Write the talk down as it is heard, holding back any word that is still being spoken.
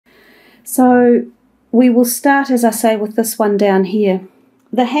So we will start, as I say, with this one down here.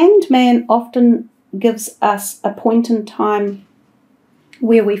 The Hanged Man often gives us a point in time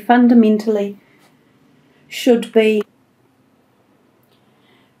where we fundamentally should be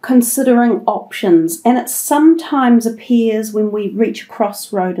considering options, and it sometimes appears when we reach a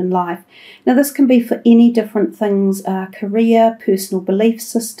crossroad in life. Now this can be for any different things, career, personal belief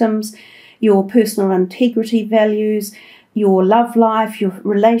systems, your personal integrity values, your love life, your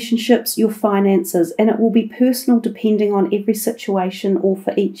relationships, your finances, and it will be personal depending on every situation or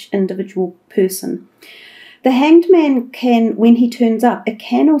for each individual person. The Hanged Man can, when he turns up, it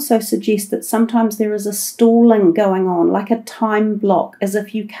can also suggest that sometimes there is a stalling going on, like a time block, as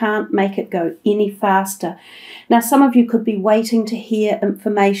if you can't make it go any faster. Now, some of you could be waiting to hear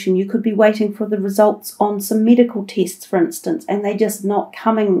information. You could be waiting for the results on some medical tests, for instance, and they're just not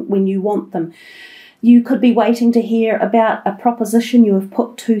coming when you want them. You could be waiting to hear about a proposition you have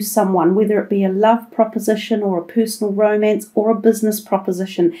put to someone, whether it be a love proposition or a personal romance or a business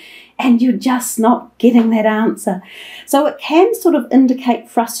proposition, and you're just not getting that answer. So it can sort of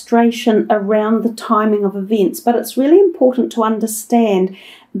indicate frustration around the timing of events, but it's really important to understand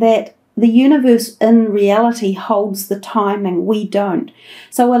that the universe in reality holds the timing, we don't.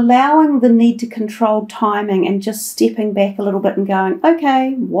 So allowing the need to control timing and just stepping back a little bit and going,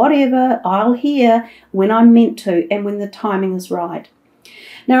 okay, whatever, I'll hear when I'm meant to and when the timing is right.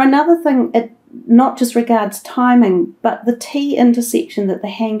 Now another thing, it not just regards timing, but the T intersection that the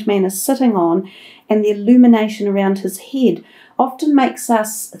Hanged Man is sitting on and the illumination around his head often makes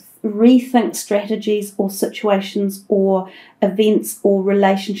us rethink strategies or situations or events or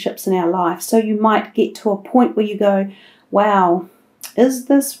relationships in our life. So you might get to a point where you go, wow, is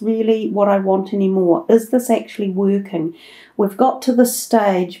this really what I want anymore? Is this actually working? We've got to this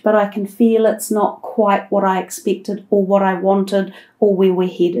stage, but I can feel it's not quite what I expected or what I wanted or where we're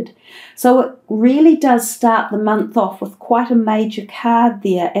headed. So it really does start the month off with quite a major card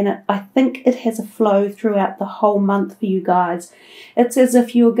there, and I think it has a flow throughout the whole month for you guys. It's as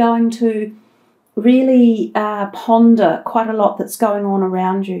if you're going to really ponder quite a lot that's going on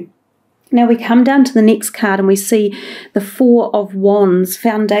around you. Now we come down to the next card and we see the Four of Wands,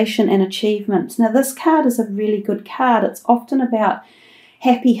 Foundation and Achievements. Now this card is a really good card. It's often about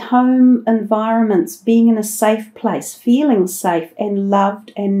happy home environments, being in a safe place, feeling safe and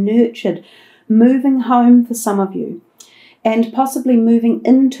loved and nurtured, moving home for some of you, and possibly moving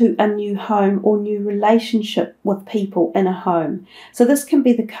into a new home or new relationship with people in a home. So this can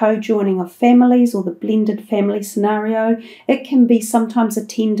be the co-joining of families or the blended family scenario. It can be sometimes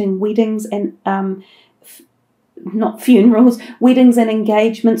attending weddings and not funerals, weddings and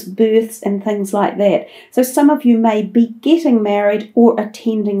engagements, births and things like that. So some of you may be getting married or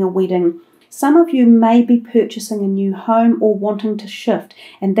attending a wedding. Some of you may be purchasing a new home or wanting to shift,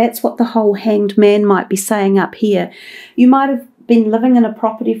 and that's what the whole Hanged Man might be saying up here. You might have been living in a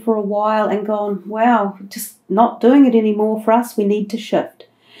property for a while and gone, wow, just not doing it anymore for us, we need to shift.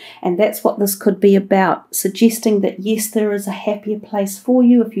 And that's what this could be about, suggesting that yes, there is a happier place for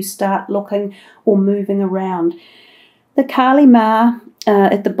you if you start looking or moving around. The Kali Ma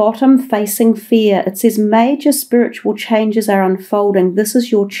at the bottom, facing fear, it says major spiritual changes are unfolding. This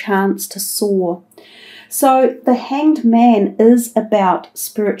is your chance to soar. So the Hanged Man is about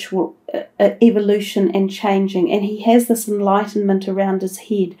spiritual evolution and changing, and he has this enlightenment around his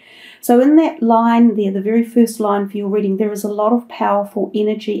head. So in that line there, the very first line for your reading, there is a lot of powerful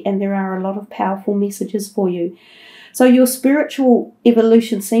energy and there are a lot of powerful messages for you. So your spiritual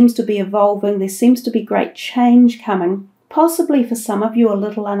evolution seems to be evolving. There seems to be great change coming, possibly for some of you a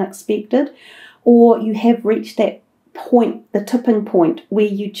little unexpected, or you have reached that point, the tipping point, where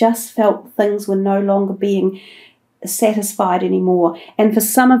you just felt things were no longer being satisfied anymore. And for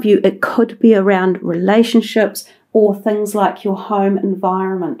some of you, it could be around relationships or things like your home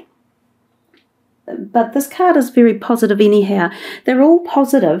environment. But this card is very positive anyhow. They're all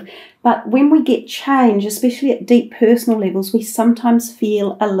positive, but when we get change, especially at deep personal levels, we sometimes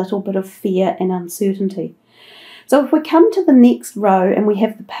feel a little bit of fear and uncertainty. So if we come to the next row and we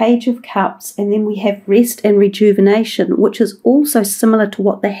have the Page of Cups and then we have Rest and Rejuvenation, which is also similar to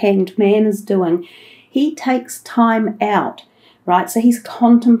what the Hanged Man is doing. He takes time out, right? So he's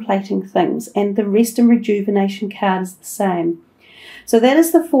contemplating things, and the Rest and Rejuvenation card is the same. So that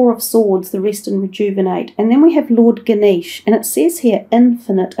is the Four of Swords, the Rest and Rejuvenate. And then we have Lord Ganesh, and it says here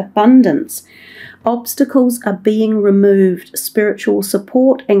infinite abundance. Obstacles are being removed. Spiritual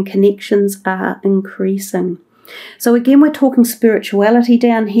support and connections are increasing. So again, we're talking spirituality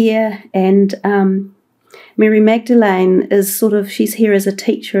down here, and Mary Magdalene is she's here as a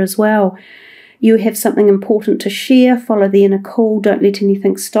teacher as well. You have something important to share. Follow the inner call. Don't let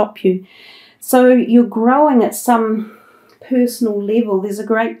anything stop you. So you're growing at some personal level. There's a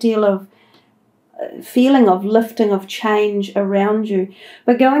great deal of feeling of lifting, of change around you.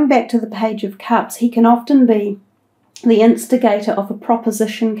 But going back to the Page of Cups, he can often be the instigator of a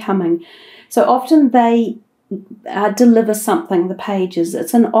proposition coming. So often they deliver something, the pages.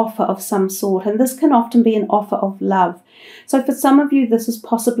 It's an offer of some sort, and this can often be an offer of love. So for some of you, this is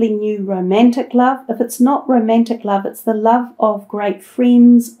possibly new romantic love. If it's not romantic love, it's the love of great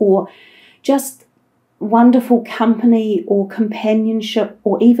friends or just wonderful company or companionship,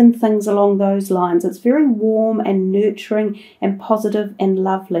 or even things along those lines. It's very warm and nurturing and positive and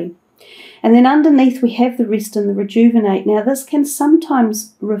lovely. And then underneath we have the Rest and the Rejuvenate. Now this can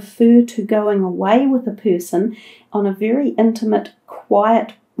sometimes refer to going away with a person on a very intimate,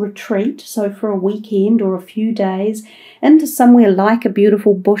 quiet retreat, so for a weekend or a few days, into somewhere like a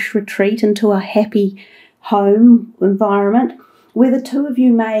beautiful bush retreat, into a happy home environment, where the two of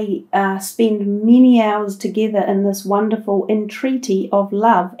you may spend many hours together in this wonderful entreaty of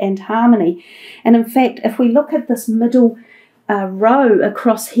love and harmony. And in fact, if we look at this middle row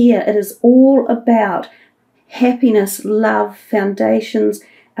across here, it is all about happiness, love, foundations,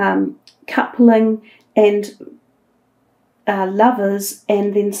 coupling, and lovers,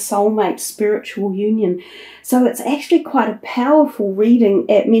 and then soulmate, spiritual union. So it's actually quite a powerful reading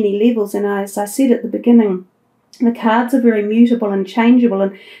at many levels. And as I said at the beginning, the cards are very mutable and changeable,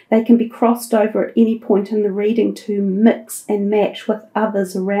 and they can be crossed over at any point in the reading to mix and match with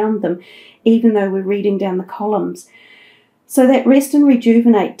others around them, even though we're reading down the columns. So that Rest and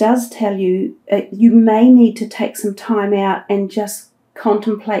Rejuvenate does tell you you may need to take some time out and just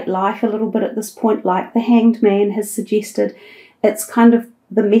contemplate life a little bit at this point, like the Hanged Man has suggested. It's kind of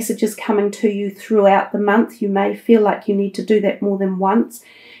the messages coming to you throughout the month. You may feel like you need to do that more than once.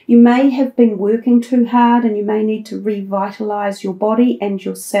 You may have been working too hard and you may need to revitalize your body and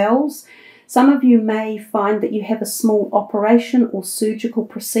your cells. Some of you may find that you have a small operation or surgical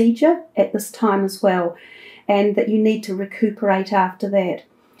procedure at this time as well, and that you need to recuperate after that.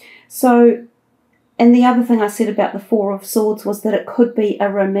 So, and the other thing I said about the Four of Swords was that it could be a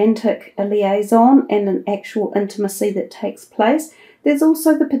romantic liaison and an actual intimacy that takes place. There's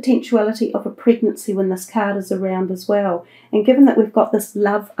also the potentiality of a pregnancy when this card is around as well. And given that we've got this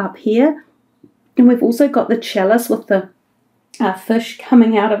love up here, and we've also got the chalice with the fish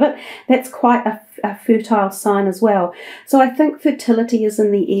coming out of it, that's quite a fertile sign as well. So I think fertility is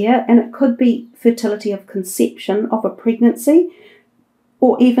in the air, and it could be fertility of conception of a pregnancy,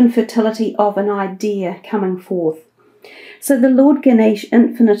 or even fertility of an idea coming forth. So the Lord Ganesh,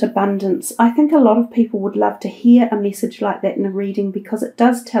 infinite abundance. I think a lot of people would love to hear a message like that in a reading, because it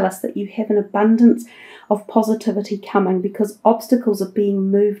does tell us that you have an abundance of positivity coming, because obstacles are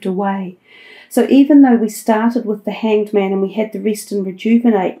being moved away. So even though we started with the Hanged Man and we had the Rest and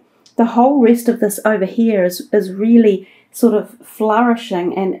Rejuvenate, the whole rest of this over here is really sort of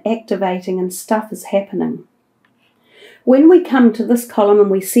flourishing and activating, and stuff is happening. When we come to this column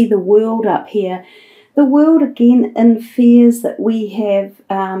and we see the World up here, the World again infers that we have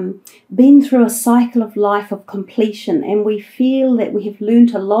been through a cycle of life of completion, and we feel that we have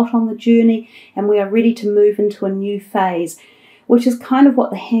learnt a lot on the journey and we are ready to move into a new phase, which is kind of what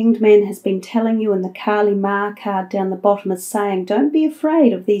the Hanged Man has been telling you, and the Kali Ma card down the bottom is saying, don't be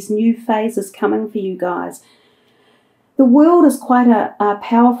afraid of these new phases coming for you guys. The World is quite a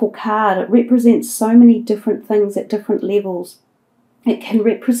powerful card. It represents so many different things at different levels. It can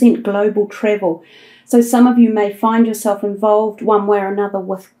represent global travel. So some of you may find yourself involved one way or another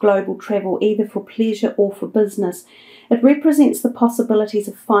with global travel, either for pleasure or for business. It represents the possibilities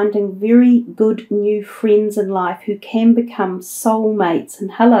of finding very good new friends in life who can become soulmates.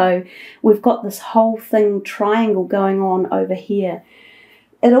 And hello, we've got this whole thing triangle going on over here.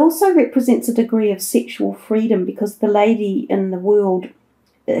 It also represents a degree of sexual freedom, because the lady in the World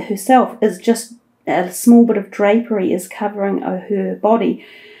herself is just a small bit of drapery is covering her body.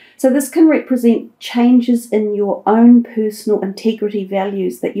 So this can represent changes in your own personal integrity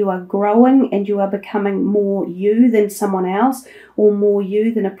values, that you are growing and you are becoming more you than someone else, or more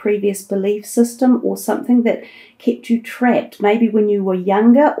you than a previous belief system, or something that kept you trapped, maybe when you were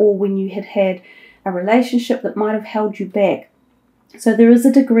younger or when you had had a relationship that might have held you back. So there is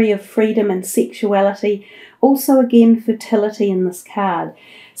a degree of freedom and sexuality, also again fertility in this card.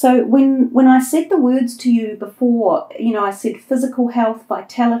 So when I said the words to you before, I said physical health,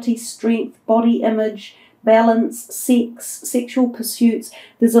 vitality, strength, body image, balance, sex, sexual pursuits,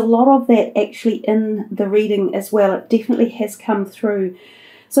 there's a lot of that actually in the reading as well. It definitely has come through.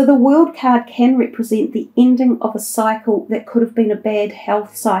 So the World card can represent the ending of a cycle that could have been a bad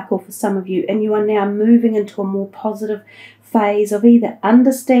health cycle for some of you, and you are now moving into a more positive phase of either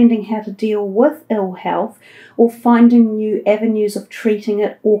understanding how to deal with ill health or finding new avenues of treating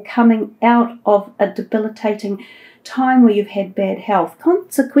it, or coming out of a debilitating time where you've had bad health.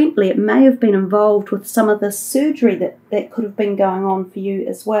 Consequently, it may have been involved with some of the surgery that could have been going on for you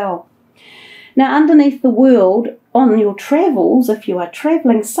as well. Now, underneath the World, on your travels, if you are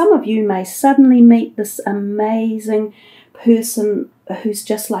traveling, some of you may suddenly meet this amazing person who's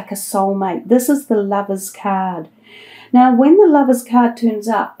just like a soulmate. This is the Lovers card. Now, when the Lovers card turns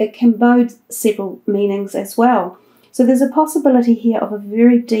up, it can bode several meanings as well. So there's a possibility here of a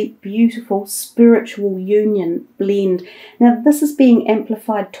very deep, beautiful, spiritual union blend. Now, this is being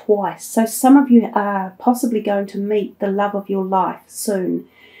amplified twice. So some of you are possibly going to meet the love of your life soon.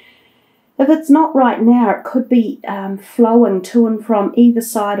 If it's not right now, it could be flowing to and from either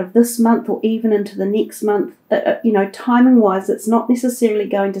side of this month or even into the next month. Timing-wise, it's not necessarily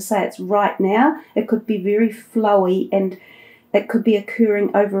going to say it's right now. It could be very flowy, and it could be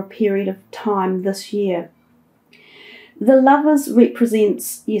occurring over a period of time this year. The Lovers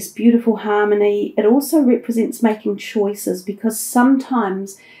represents, yes, beautiful harmony. It also represents making choices, because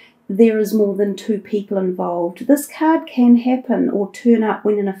sometimes there is more than two people involved. This card can happen or turn up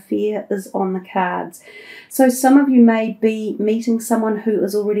when an affair is on the cards. So some of you may be meeting someone who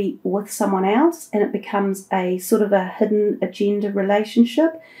is already with someone else, and it becomes a sort of a hidden agenda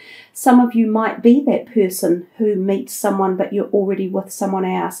relationship. Some of you might be that person who meets someone but you're already with someone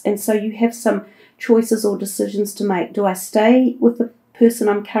else, and so you have some choices or decisions to make. Do I stay with the person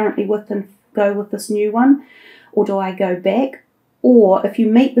I'm currently with and go with this new one, or do I go back? Or if you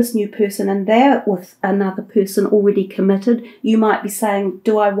meet this new person and they're with another person already committed, you might be saying,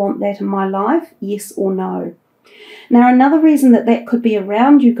 do I want that in my life? Yes or no? Now, another reason that could be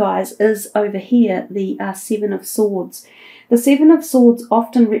around you guys is over here, the Seven of Swords. The Seven of Swords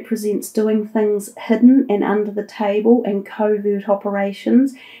often represents doing things hidden and under the table and covert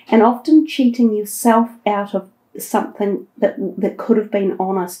operations, and often cheating yourself out of something that could have been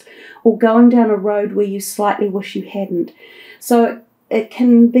honest, or going down a road where you slightly wish you hadn't. So it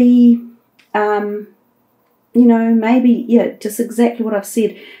can be, maybe, just exactly what I've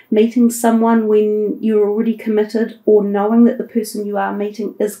said, meeting someone when you're already committed, or knowing that the person you are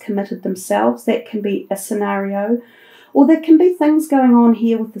meeting is committed themselves. That can be a scenario. Or there can be things going on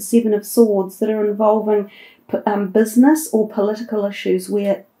here with the Seven of Swords that are involving business or political issues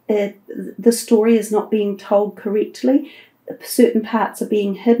where the story is not being told correctly. Certain parts are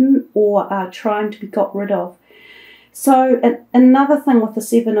being hidden or are trying to be got rid of. So another thing with the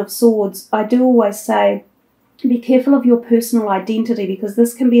Seven of Swords, I do always say, be careful of your personal identity, because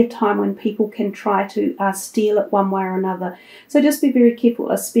this can be a time when people can try to steal it one way or another. So just be very careful,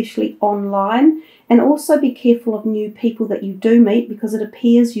 especially online, and also be careful of new people that you do meet, because it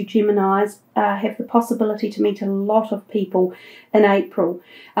appears you Geminis have the possibility to meet a lot of people in April.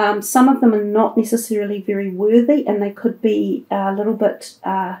 Some of them are not necessarily very worthy, and they could be a little bit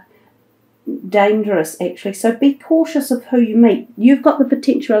dangerous, actually. So be cautious of who you meet. You've got the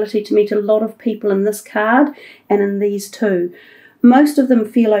potentiality to meet a lot of people in this card and in these two. Most of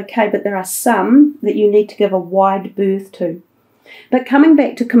them feel okay, but there are some that you need to give a wide berth to. But coming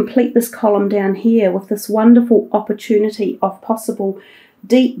back to complete this column down here with this wonderful opportunity of possible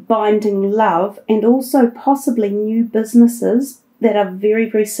deep binding love, and also possibly new businesses that are very,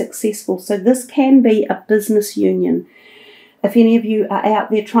 very successful. So this can be a business union. If any of you are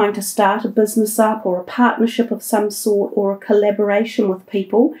out there trying to start a business up, or a partnership of some sort, or a collaboration with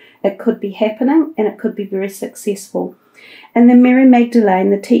people, it could be happening, and it could be very successful. And then Mary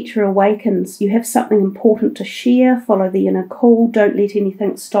Magdalene, the teacher, awakens. You have something important to share. Follow the inner call. Don't let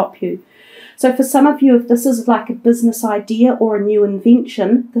anything stop you. So for some of you, if this is like a business idea or a new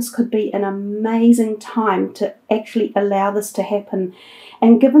invention, this could be an amazing time to actually allow this to happen.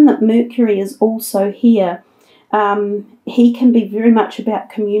 And given that Mercury is also here, he can be very much about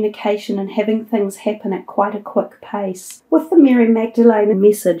communication and having things happen at quite a quick pace. With the Mary Magdalene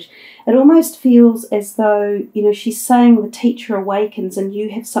message, it almost feels as though, she's saying the teacher awakens and you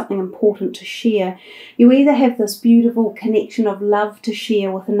have something important to share. You either have this beautiful connection of love to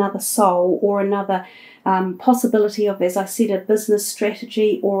share with another soul, or another possibility of, as I said, a business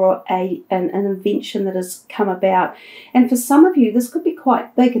strategy, or an invention that has come about. And for some of you, this could be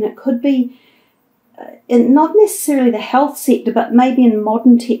quite big, and it could be not necessarily the health sector, but maybe in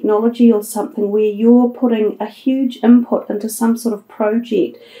modern technology or something, where you're putting a huge input into some sort of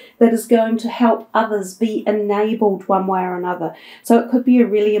project that is going to help others be enabled one way or another. So it could be a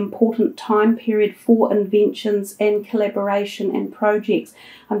really important time period for inventions and collaboration and projects.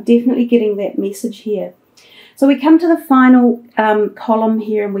 I'm definitely getting that message here. So we come to the final column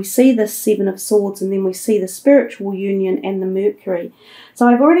here, and we see the Seven of Swords, and then we see the spiritual union and the Mercury. So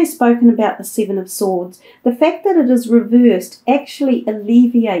I've already spoken about the Seven of Swords. The fact that it is reversed actually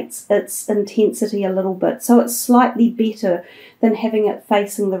alleviates its intensity a little bit, so it's slightly better than having it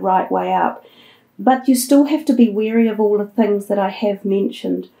facing the right way up. But you still have to be wary of all the things that I have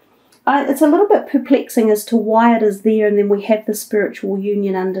mentioned. It's a little bit perplexing as to why it is there, and then we have the spiritual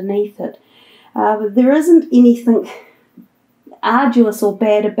union underneath it. There isn't anything arduous or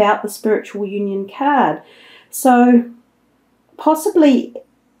bad about the spiritual union card. So possibly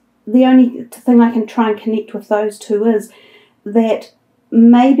the only thing I can try and connect with those two is that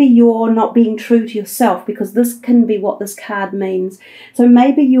maybe you're not being true to yourself, because this can be what this card means. So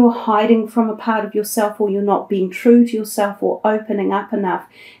maybe you're hiding from a part of yourself, or you're not being true to yourself or opening up enough.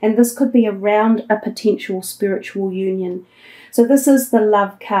 And this could be around a potential spiritual union. So this is the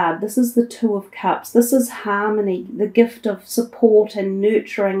love card. This is the Two of Cups. This is harmony, the gift of support and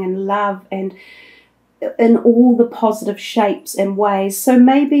nurturing and love, and in all the positive shapes and ways. So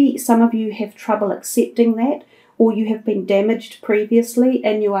maybe some of you have trouble accepting that, or you have been damaged previously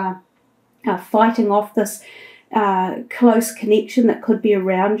and you are fighting off this close connection that could be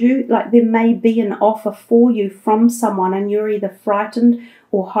around you. Like there may be an offer for you from someone, and you're either frightened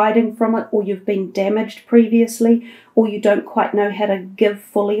or hiding from it, or you've been damaged previously, or you don't quite know how to give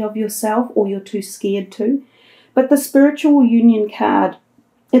fully of yourself, or you're too scared to. But the spiritual union card,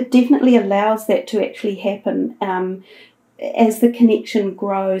 it definitely allows that to actually happen as the connection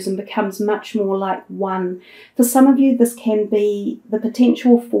grows and becomes much more like one. For some of you, this can be the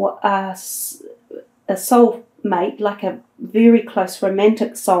potential for a soulmate, like a very close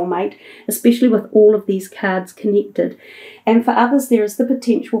romantic soulmate, especially with all of these cards connected. And for others, there is the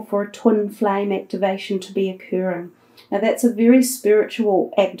potential for a twin flame activation to be occurring. Now that's a very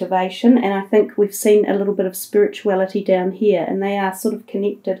spiritual activation, and I think we've seen a little bit of spirituality down here, and they are sort of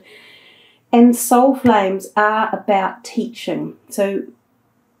connected. And soul flames are about teaching. So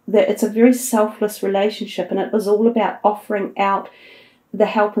it's a very selfless relationship, and it is all about offering out the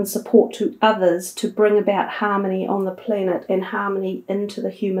help and support to others to bring about harmony on the planet and harmony into the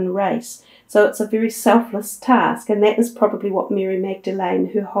human race. So it's a very selfless task, and that is probably what Mary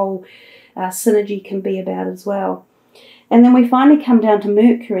Magdalene, her whole synergy can be about as well. And then we finally come down to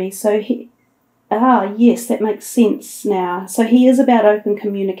Mercury. So yes, that makes sense now. So he is about open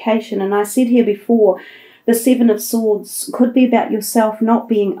communication, and I said here before, the Seven of Swords could be about yourself not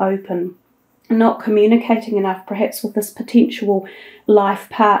being open, not communicating enough, perhaps with this potential life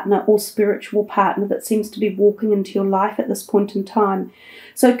partner or spiritual partner that seems to be walking into your life at this point in time.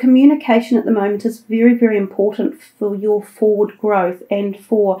 So communication at the moment is very, very important for your forward growth and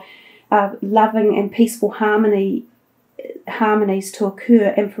for loving and peaceful harmonies to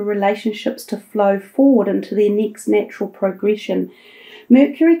occur, and for relationships to flow forward into their next natural progression.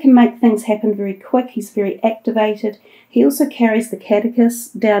 Mercury can make things happen very quick. He's very activated. He also carries the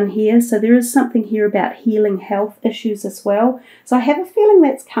catechus down here, so there is something here about healing health issues as well. So I have a feeling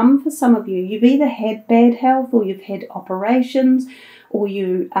that's come for some of you. You've either had bad health, or you've had operations, or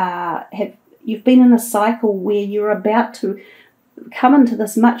you've been in a cycle where you're about to come into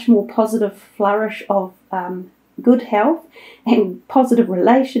this much more positive flourish of good health and positive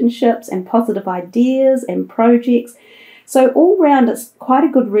relationships and positive ideas and projects. So all round, it's quite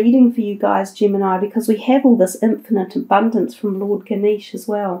a good reading for you guys, Gemini, because we have all this infinite abundance from Lord Ganesh as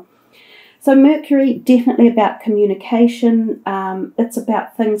well. So Mercury, definitely about communication. It's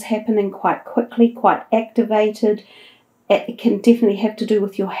about things happening quite quickly, quite activated. It can definitely have to do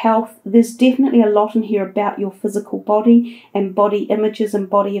with your health. There's definitely a lot in here about your physical body and body images and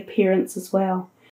body appearance as well.